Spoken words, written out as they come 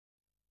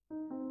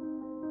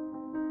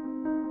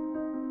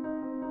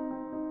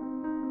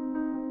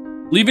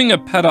Leaving a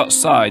pet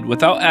outside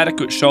without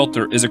adequate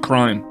shelter is a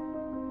crime.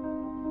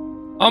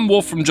 I'm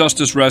Wolf from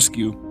Justice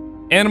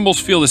Rescue. Animals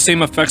feel the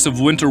same effects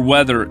of winter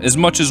weather as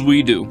much as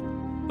we do,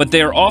 but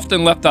they are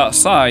often left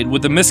outside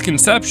with the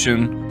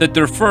misconception that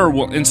their fur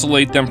will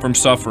insulate them from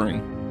suffering.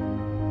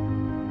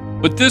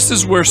 But this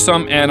is where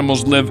some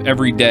animals live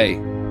every day.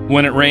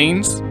 When it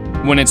rains,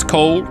 when it's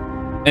cold,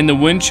 and the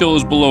wind chill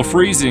is below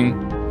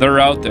freezing, they're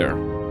out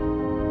there.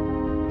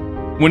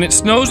 When it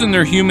snows and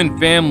their human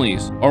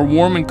families are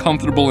warm and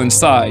comfortable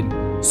inside,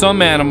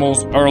 some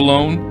animals are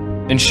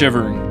alone and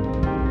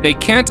shivering. They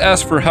can't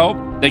ask for help,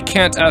 they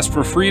can't ask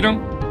for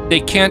freedom,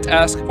 they can't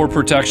ask for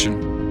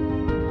protection.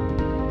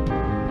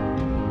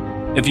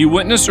 If you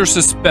witness or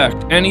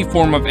suspect any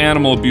form of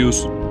animal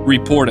abuse,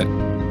 report it.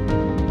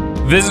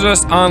 Visit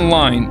us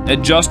online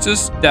at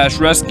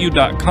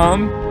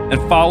justice-rescue.com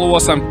and follow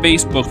us on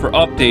Facebook for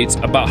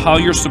updates about how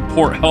your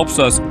support helps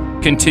us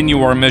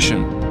continue our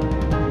mission.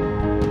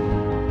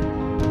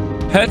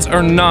 Pets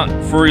are not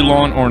furry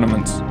lawn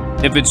ornaments.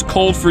 If it's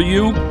cold for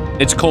you,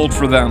 it's cold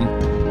for them.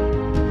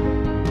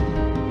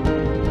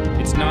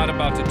 It's not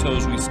about the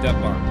toes we step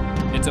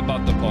on. It's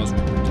about the paws we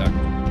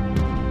protect.